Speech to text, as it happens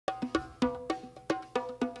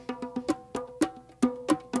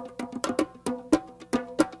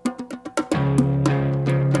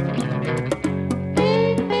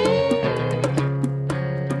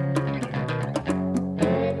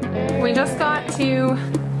to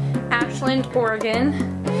Ashland, Oregon,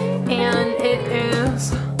 and it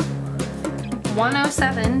is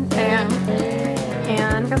 1:07 a.m.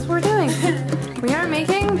 and guess what we're doing? We are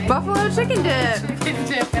making buffalo chicken dip. Chicken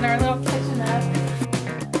dip in our little kitchenette.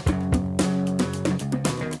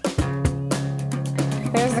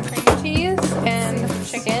 There's the cream cheese and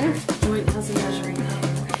chicken.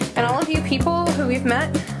 And all of you people who we've met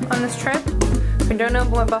on this trip who don't know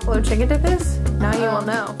what buffalo chicken dip is, now you will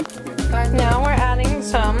know. Now we're adding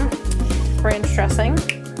some ranch dressing.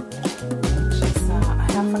 Just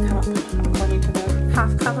half a cup according to the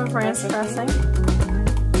Half cup of ranch dressing.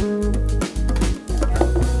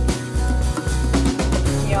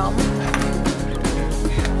 Yum.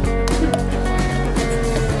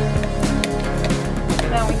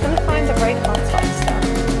 Now we couldn't find the right hot sauce stuff.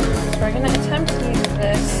 So we're gonna attempt to use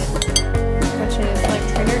this, which is like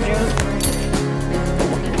Trader Joe's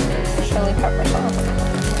chili pepper sauce.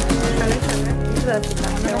 Shredded cheddar. That's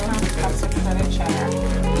cups of shredded cheddar.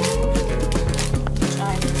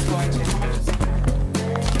 I'm just going to. How much is it?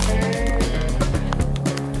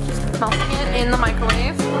 melting it in the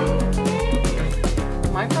microwave.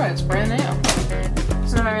 Microwave's brand new.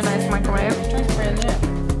 It's a very nice microwave. It's brand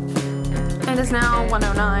new. It is now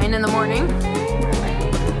 1:09 in the morning.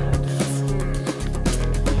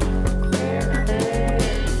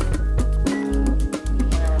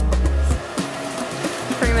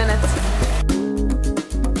 3 minutes.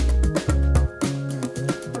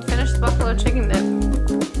 We finished the buffalo chicken dip.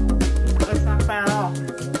 It's not bad at all.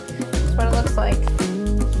 That's what it looks like.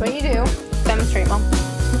 That's what you do. Demonstrate, Mom.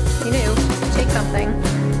 You do. Take something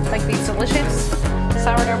like these delicious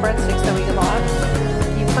sourdough breadsticks that we bought.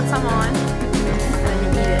 You put some on, and then you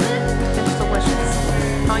eat it. It's delicious.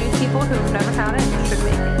 All you people who've never had it,